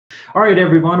All right,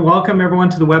 everyone. Welcome, everyone,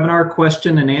 to the webinar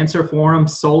question and answer forum,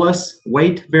 SOLAS,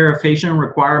 Weight Verification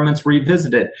Requirements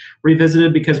Revisited.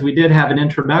 Revisited because we did have an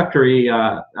introductory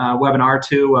webinar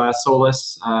to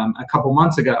SOLAS a couple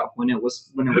months ago when it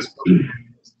was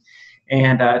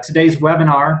And today's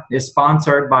webinar is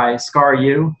sponsored by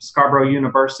SCAR-U. Scarborough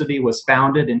University was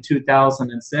founded in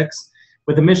 2006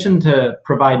 with a mission to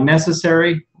provide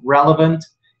necessary, relevant,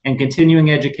 and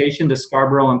continuing education to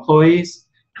Scarborough employees,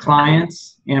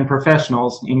 clients, and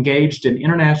professionals engaged in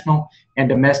international and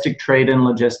domestic trade and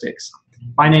logistics.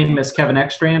 My name is Kevin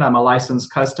Ekstrand. I'm a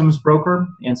licensed customs broker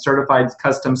and certified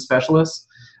customs specialist.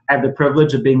 I have the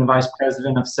privilege of being the Vice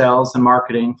President of Sales and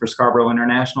Marketing for Scarborough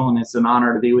International, and it's an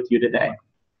honor to be with you today.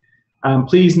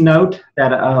 Please note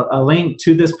that a link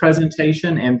to this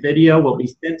presentation and video will be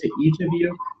sent to each of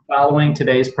you following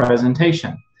today's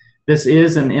presentation. This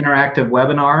is an interactive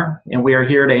webinar, and we are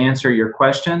here to answer your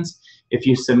questions. If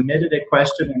you submitted a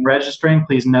question when registering,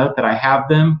 please note that I have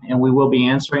them and we will be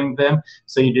answering them,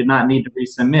 so you do not need to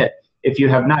resubmit. If you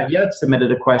have not yet submitted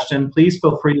a question, please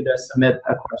feel free to submit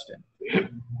a question.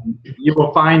 You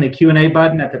will find the Q&A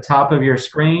button at the top of your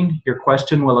screen. Your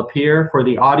question will appear for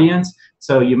the audience,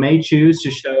 so you may choose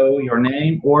to show your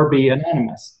name or be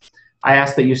anonymous. I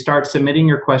ask that you start submitting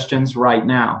your questions right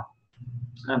now.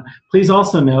 Please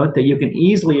also note that you can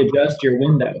easily adjust your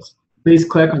windows. Please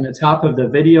click on the top of the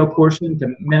video portion to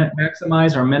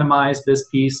maximize or minimize this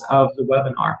piece of the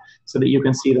webinar so that you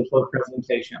can see the full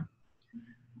presentation.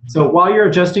 So while you're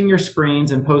adjusting your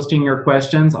screens and posting your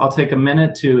questions, I'll take a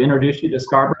minute to introduce you to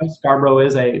Scarborough. Scarborough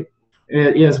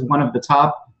is one of the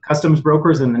top customs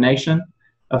brokers in the nation,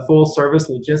 a full-service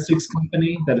logistics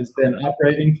company that has been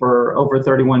operating for over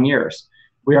 31 years.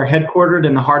 We are headquartered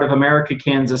in the heart of America,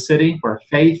 Kansas City, where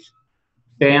faith,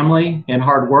 family, and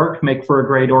hard work make for a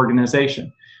great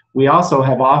organization. We also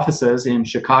have offices in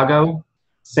Chicago,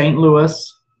 St.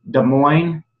 Louis, Des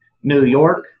Moines, New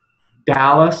York,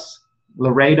 Dallas,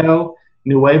 Laredo,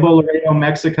 Nuevo Laredo,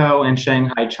 Mexico, and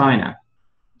Shanghai, China.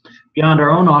 Beyond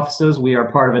our own offices, we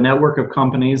are part of a network of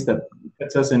companies that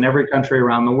puts us in every country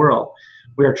around the world.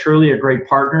 We are truly a great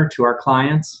partner to our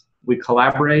clients. We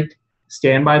collaborate,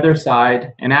 stand by their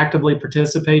side, and actively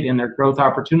participate in their growth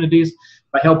opportunities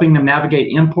by helping them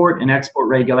navigate import and export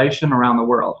regulation around the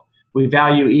world. We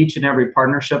value each and every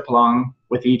partnership along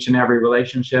with each and every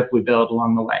relationship we build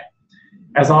along the way.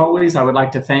 As always, I would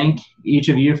like to thank each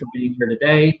of you for being here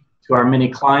today. To our many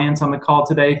clients on the call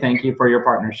today, thank you for your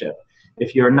partnership.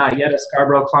 If you are not yet a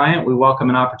Scarborough client, we welcome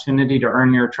an opportunity to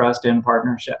earn your trust and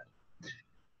partnership.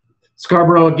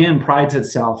 Scarborough, again, prides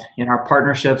itself in our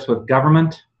partnerships with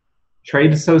government,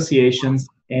 trade associations,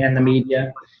 and the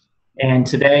media. And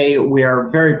today we are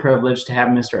very privileged to have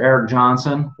Mr. Eric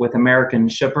Johnson with American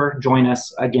Shipper join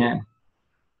us again.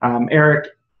 Eric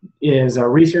is a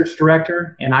research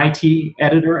director and IT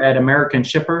editor at American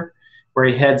Shipper, where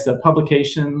he heads the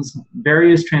publication's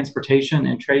various transportation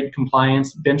and trade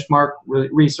compliance benchmark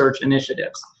research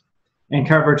initiatives and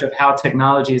coverage of how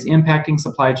technology is impacting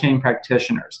supply chain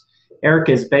practitioners. Eric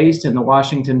is based in the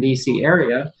Washington, D.C.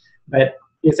 area, but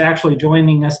is actually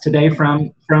joining us today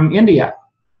from India.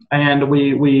 And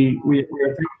we are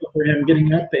thankful for him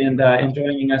getting up and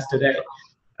joining us today.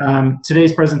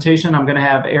 Today's presentation, I'm going to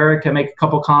have Eric make a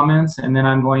couple comments, and then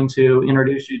I'm going to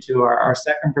introduce you to our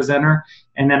second presenter,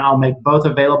 and then I'll make both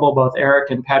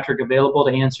Eric and Patrick available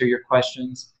to answer your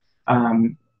questions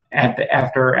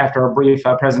after a brief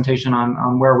presentation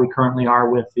on where we currently are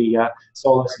with the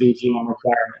SOLAS VGM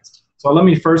requirements. So let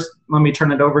me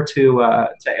turn it over to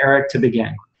Eric to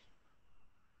begin.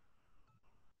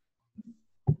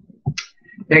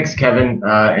 Thanks, Kevin,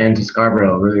 and to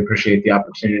Scarborough. Really appreciate the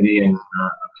opportunity, and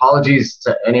apologies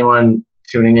to anyone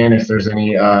tuning in if there's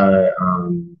any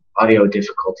audio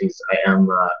difficulties.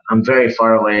 I'm very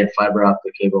far away, and fiber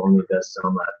optic cable only does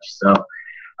so much. So,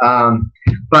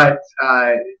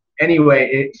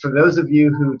 anyway, for those of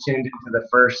you who tuned into the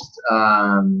first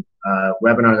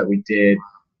webinar that we did,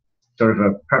 sort of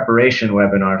a preparation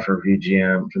webinar for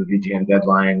VGM, for the VGM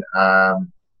deadline.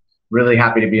 Really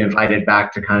happy to be invited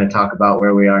back to kind of talk about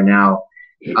where we are now.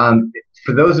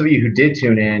 For those of you who did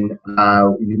tune in,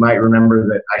 you might remember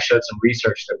that I showed some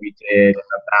research that we did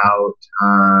about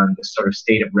the sort of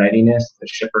state of readiness that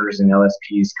shippers and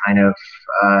LSPs kind of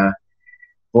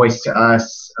voiced to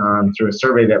us through a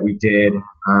survey that we did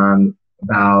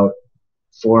about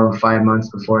 4 or 5 months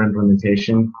before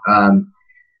implementation.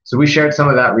 So we shared some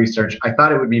of that research. I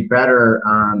thought it would be better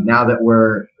now that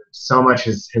so much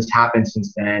has happened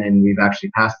since then, and we've actually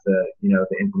passed the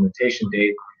implementation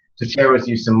date, to share with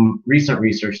you some recent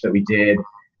research that we did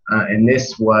And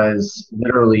this was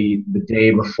literally the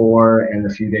day before and a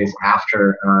few days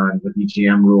after the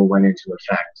VGM rule went into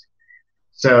effect.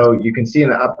 So you can see in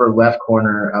the upper left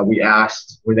corner, we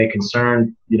asked, were they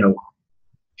concerned,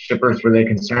 shippers, were they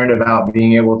concerned about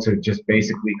being able to just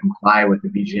basically comply with the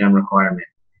VGM requirement?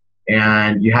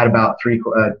 And you had about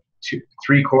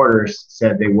three quarters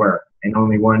said they were, and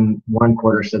only one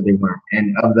quarter said they weren't.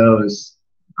 And of those,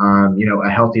 a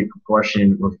healthy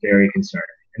proportion were very concerned.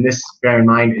 And this, bear in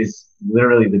mind, is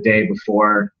literally the day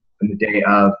before and the day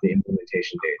of the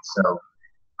implementation date. So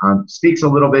speaks a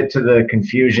little bit to the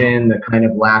confusion, the kind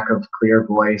of lack of clear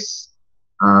voice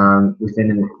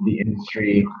within the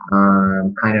industry,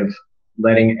 kind of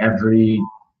letting every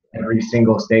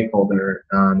single stakeholder,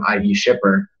 i.e.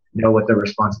 shipper, know what their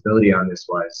responsibility on this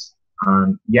was.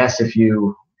 Yes, if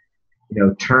you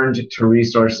turned to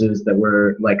resources that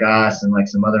were like us and like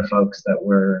some other folks that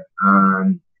were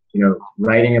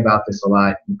writing about this a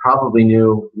lot, you probably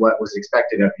knew what was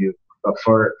expected of you. But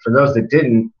for those that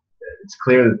didn't, it's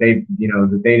clear that they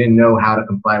didn't know how to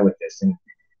comply with this. And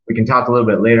we can talk a little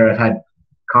bit later. I've had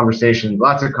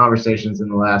lots of conversations in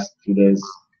the last few days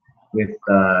with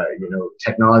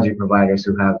technology providers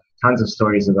who have tons of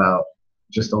stories about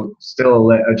just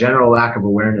still a general lack of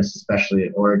awareness, especially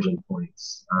at origin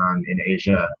points in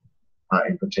Asia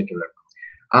in particular.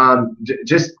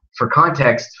 Just for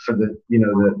context, for the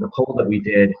poll that we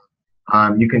did,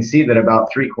 you can see that about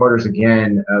 3/4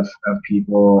 again of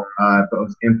people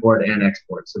both import and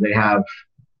export. So they have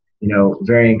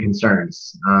varying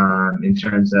concerns in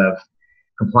terms of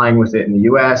complying with it in the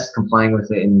U.S., complying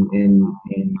with it in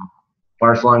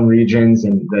far-flung regions,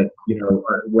 and that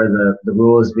where the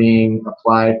rule is being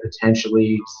applied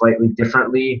potentially slightly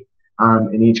differently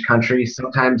in each country.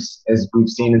 Sometimes, as we've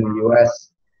seen in the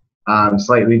U.S.,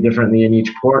 slightly differently in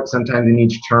each port, sometimes in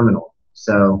each terminal.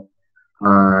 So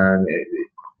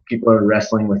people are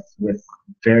wrestling with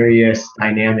various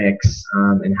dynamics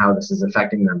and how this is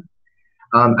affecting them.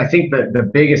 I think that the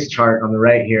biggest chart on the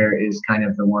right here is kind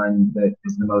of the one that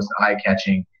is the most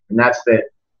eye-catching, and that's that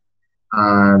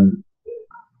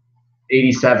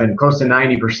 87, close to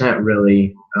 90%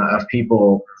 really, of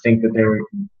people think that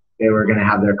they were going to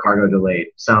have their cargo delayed,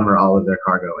 some or all of their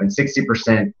cargo, and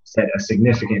 60% said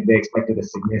they expected a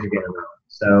significant amount.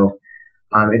 So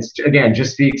it's, again,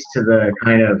 just speaks to the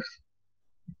kind of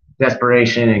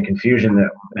desperation and confusion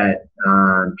that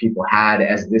people had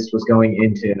as this was going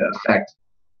into effect.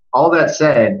 All that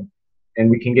said, and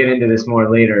we can get into this more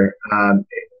later,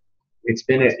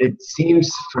 it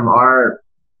seems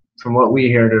from what we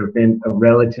hear to have been a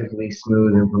relatively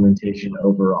smooth implementation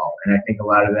overall. And I think a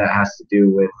lot of that has to do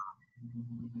with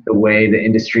the way the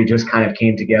industry just kind of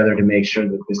came together to make sure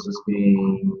that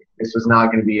this was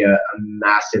not going to be a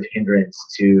massive hindrance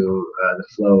to the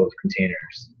flow of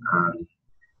containers.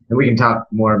 And we can talk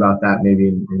more about that maybe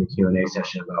in the Q&A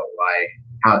session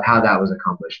about how that was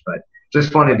accomplished. But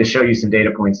just wanted to show you some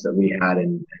data points that we had,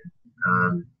 and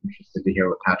interested to hear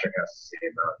what Patrick has to say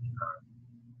about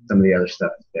some of the other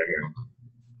stuff that they're hearing.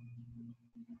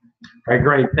 All right,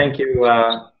 great. Thank you,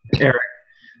 Eric.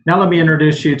 Now let me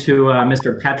introduce you to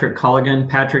Mr. Patrick Colligan.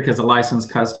 Patrick is a licensed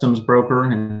customs broker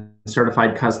and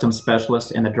certified customs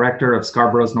specialist and the director of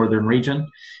Scarborough's Northern Region,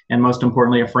 and most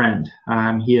importantly, a friend.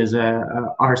 He is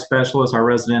our specialist, our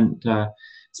resident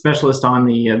specialist on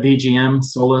the VGM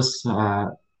SOLAS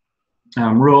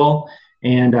rule,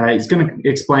 and he's going to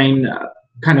explain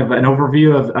kind of an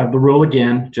overview of the rule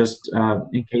again, just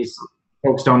in case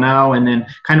folks don't know, and then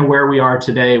kind of where we are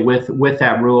today with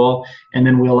that rule, and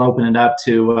then we'll open it up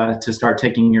to start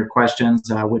taking your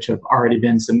questions, which have already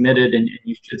been submitted, and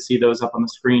you should see those up on the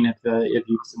screen if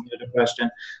you've submitted a question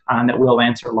that we'll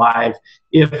answer live.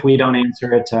 If we don't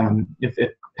answer it,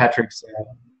 if Patrick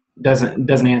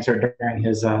doesn't answer it during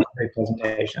his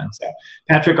presentation. So,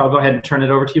 Patrick, I'll go ahead and turn it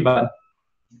over to you, bud.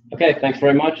 Okay, thanks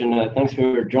very much, and thanks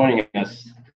for joining us.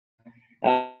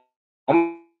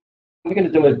 I'm going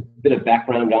to do a bit of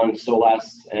background on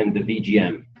SOLAS and the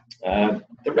VGM.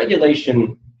 The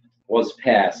regulation was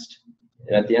passed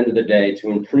at the end of the day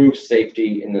to improve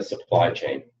safety in the supply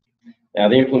chain. Now,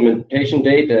 the implementation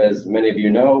date, as many of you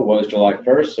know, was July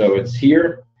 1st, so it's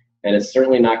here, and it's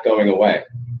certainly not going away.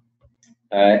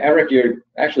 Eric, you're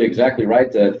actually exactly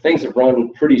right. Things have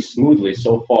run pretty smoothly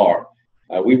so far.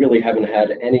 We really haven't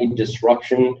had any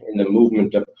disruption in the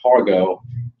movement of cargo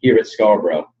here at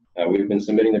Scarborough. We've been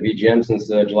submitting the VGM since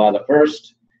July the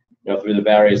 1st, through the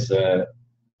various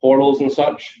portals and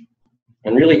such,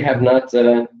 and really have not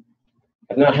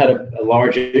had a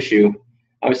large issue.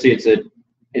 Obviously,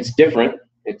 it's different.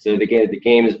 The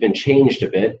game has been changed a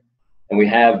bit, and we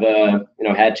have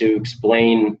had to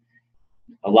explain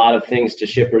a lot of things to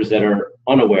shippers that are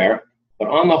unaware, but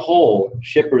on the whole,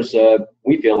 shippers,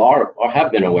 we feel,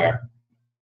 have been aware.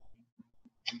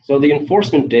 So the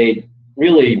enforcement date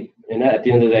really, and at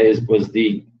the end of the day, was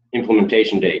the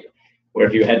implementation date, where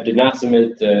if you did not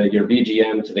submit your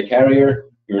VGM to the carrier,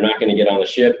 you were not going to get on the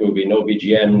ship. It would be no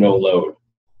VGM, no load.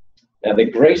 Now, the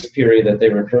grace period that they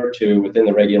refer to within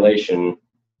the regulation,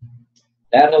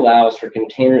 that allows for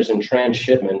containers in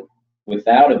transshipment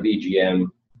without a VGM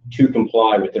to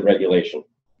comply with the regulation.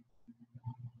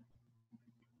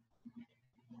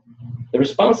 The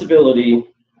responsibility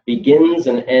begins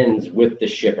and ends with the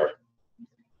shipper.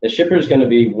 The shipper is going to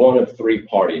be one of three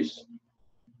parties.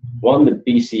 One, the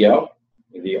BCO,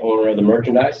 the owner of the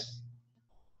merchandise.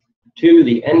 Two,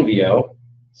 the NVO,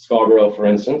 Scarborough, for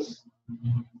instance.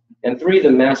 And three,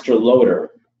 the master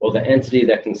loader, or the entity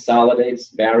that consolidates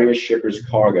various shippers'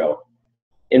 cargo.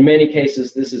 In many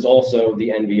cases, this is also the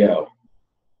NVO.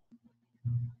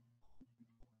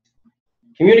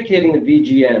 Communicating the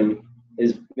VGM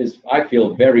is, I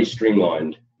feel, very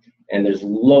streamlined, and there's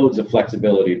loads of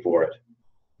flexibility for it.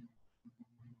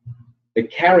 The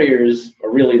carriers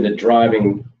are really the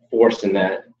driving force in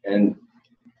that, and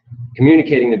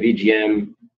communicating the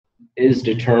VGM is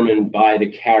determined by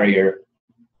the carrier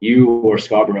you or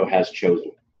Scarborough has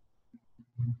chosen.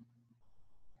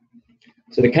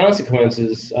 So the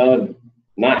consequences of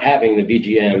not having the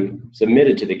VGM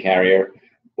submitted to the carrier,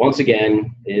 once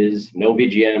again, is no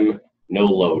VGM, no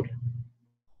load.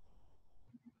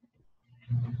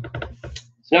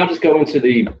 So now I'll just go into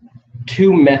the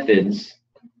two methods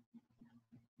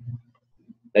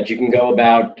that you can go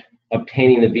about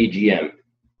obtaining the VGM.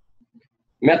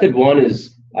 Method one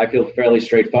is, I feel, fairly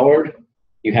straightforward.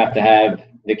 You have to have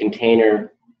the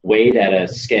container weighed at a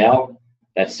scale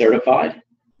that's certified.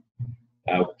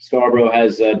 Scarborough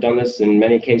has done this in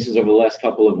many cases over the last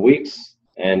couple of weeks,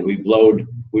 and we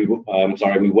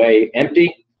weigh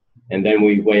empty, and then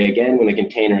we weigh again when the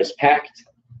container is packed,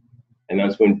 and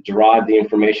that's when we derive the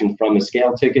information from the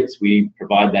scale tickets. We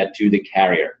provide that to the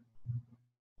carrier.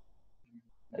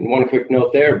 And one quick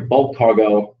note there, bulk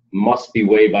cargo must be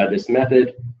weighed by this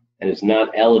method and is not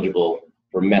eligible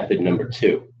for method number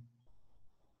two.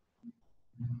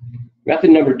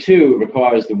 Method number two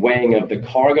requires the weighing of the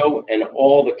cargo and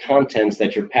all the contents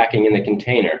that you're packing in the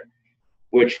container,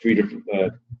 which we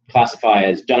classify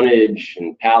as dunnage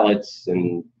and pallets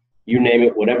and you name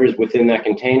it, whatever is within that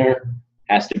container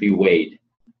has to be weighed.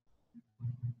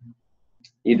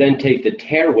 You then take the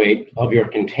tare weight of your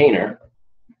container,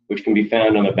 which can be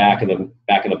found on the back of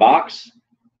the box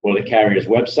or the carrier's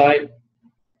website.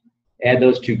 Add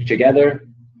those two together,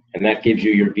 and that gives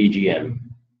you your VGM.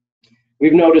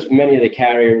 We've noticed many of the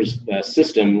carriers'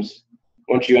 systems,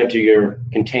 once you enter your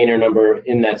container number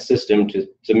in that system to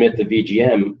submit the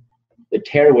VGM, the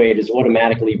tare weight is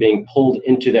automatically being pulled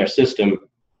into their system.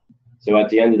 So at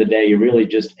the end of the day, you're really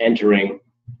just entering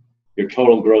your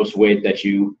total gross weight that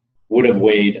you would have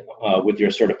weighed with your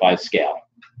certified scale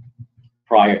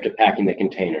prior to packing the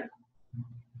container.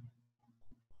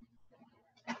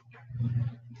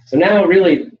 So now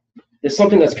really, there's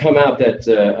something that's come out that's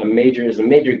a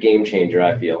major game changer,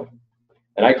 I feel.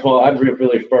 And I've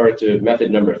really referred to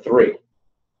method number three.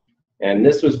 And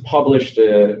this was published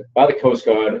by the Coast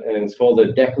Guard, and it's called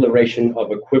the Declaration of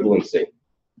Equivalency.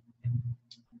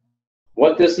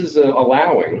 What this is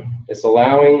it's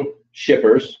allowing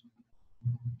shippers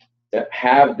that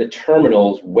have the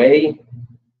terminals weigh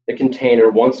the container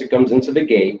once it comes into the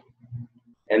gate,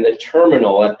 and the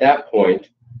terminal at that point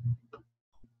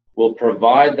will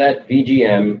provide that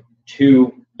VGM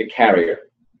to the carrier.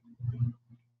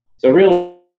 So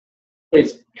really,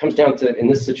 it comes down to, in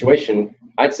this situation,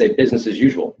 I'd say business as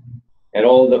usual. And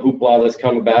all the hoopla that's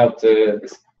come about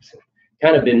has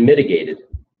kind of been mitigated.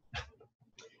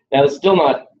 Now, there's still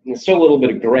a little bit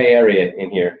of gray area in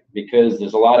here because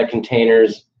there's a lot of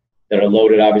containers that are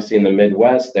loaded, obviously, in the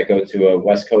Midwest that go to a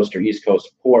West Coast or East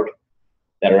Coast port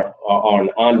that are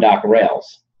on dock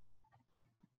rails.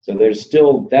 So there's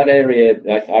still that area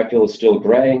that I feel is still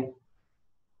gray.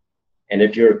 And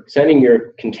if you're sending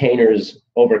your containers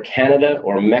over Canada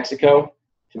or Mexico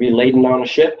to be laden on a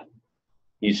ship,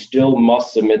 you still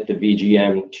must submit the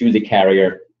VGM to the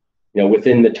carrier,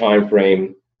 within the time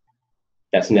frame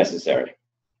that's necessary.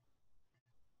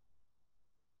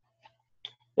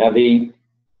 Now,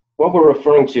 what we're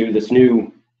referring to, this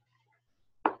new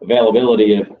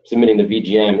availability of submitting the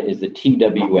VGM, is the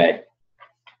TWA,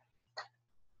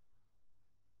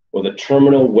 or the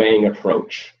terminal weighing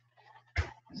approach.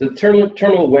 So the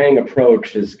terminal weighing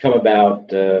approach has come about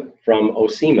from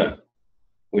OCEMA,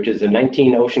 which is the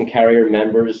 19 ocean carrier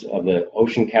members of the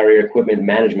Ocean Carrier Equipment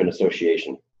Management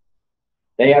Association.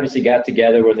 they obviously got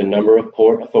together with a number of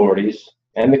port authorities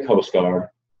and the Coast Guard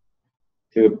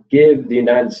to give the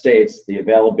United States the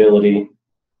availability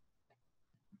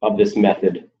of this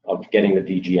method of getting the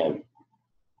VGM.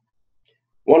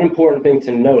 One important thing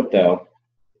to note, though,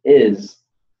 is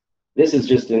this is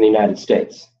just in the United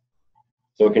States.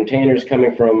 So containers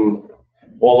coming from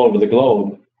all over the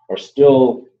globe are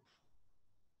still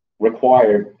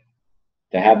required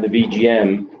to have the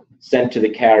VGM sent to the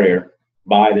carrier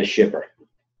by the shipper.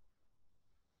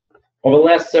 Over the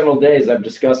last several days, I've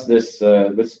discussed this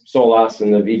SOLAS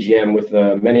and the VGM with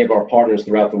many of our partners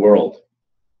throughout the world.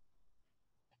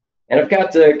 And I've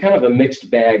got kind of a mixed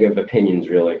bag of opinions,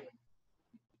 really.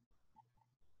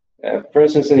 For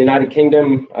instance, in the United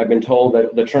Kingdom, I've been told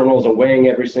that the terminals are weighing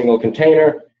every single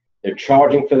container. They're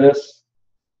charging for this,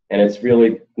 and it's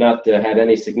really not had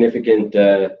any significant,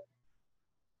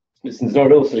 there's no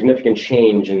real significant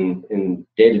change in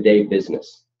day-to-day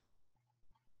business.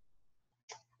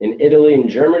 In Italy and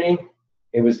Germany,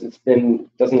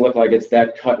 doesn't look like it's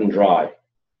that cut and dry.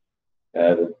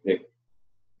 The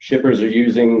shippers are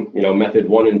using, method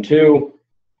 1 and 2,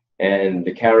 and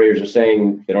the carriers are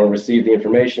saying they don't receive the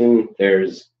information.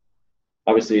 There's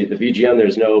obviously the VGM,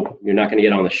 you're not going to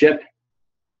get on the ship.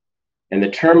 And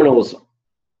the terminals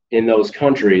in those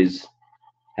countries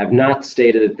have not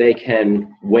stated that they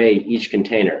can weigh each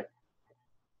container.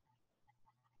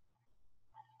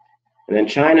 And then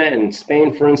China and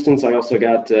Spain, for instance, I also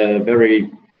got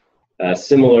very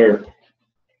similar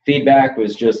feedback,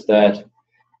 was just that,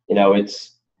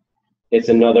 it's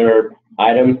another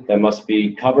item that must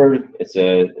be covered. It's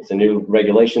a new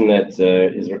regulation that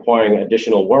is requiring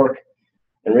additional work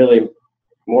and really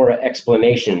more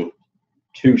explanation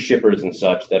to shippers and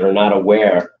such that are not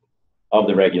aware of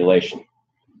the regulation.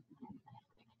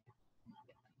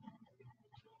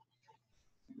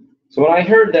 So when I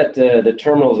heard that the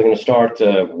terminals are going to start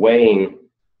weighing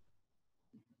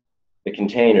the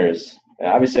containers,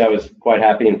 obviously I was quite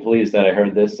happy and pleased that I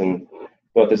heard this and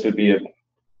thought this would be a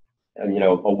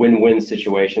win-win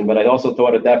situation. But I also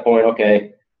thought at that point,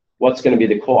 okay, what's going to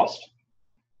be the cost?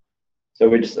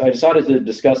 So I decided to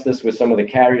discuss this with some of the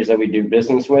carriers that we do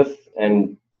business with,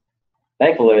 and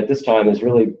thankfully at this time there's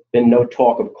really been no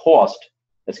talk of cost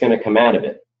that's going to come out of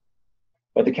it.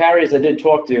 But the carriers I did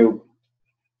talk to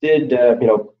did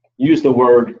use the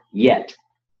word yet,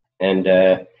 and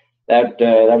that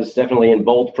was definitely in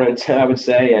bold print, I would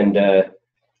say, and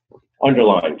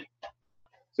underlined.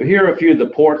 So here are a few of the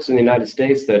ports in the United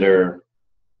States that are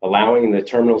allowing the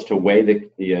terminals to weigh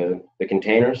the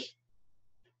containers,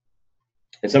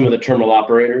 and some of the terminal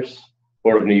operators: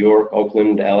 Port of New York,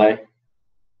 Oakland, LA. And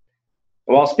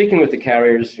while speaking with the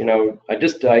carriers,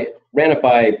 I ran it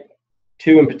by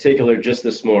two in particular just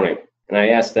this morning. And I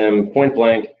asked them point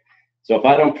blank, so if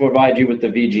I don't provide you with the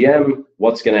VGM,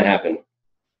 what's going to happen?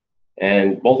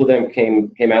 And both of them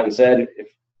came out and said,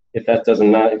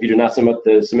 if you do not submit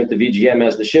the VGM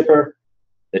as the shipper,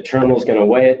 the terminal's going to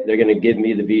weigh it. They're going to give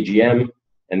me the VGM,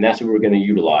 and that's what we're going to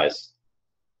utilize.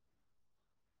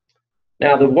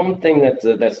 Now, the one thing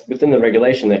that's within the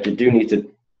regulation that you do need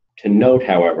to note,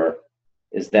 however,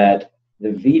 is that the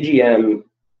VGM,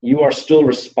 you are still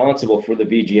responsible for the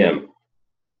VGM.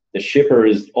 The shipper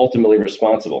is ultimately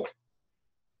responsible.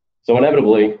 So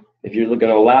inevitably, if you're going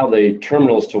to allow the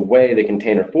terminals to weigh the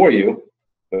container for you,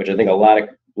 which I think a lot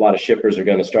of shippers are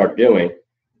going to start doing,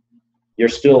 you're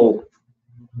still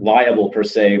liable per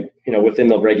se, within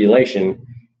the regulation.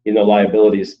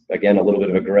 Liability is, again, a little bit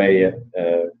of a gray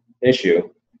issue.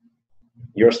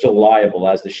 You're still liable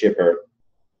as the shipper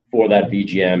for that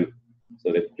VGM,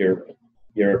 so that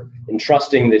you're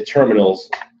entrusting the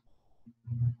terminals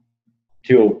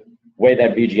to weigh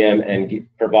that VGM and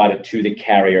provide it to the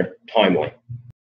carrier timely.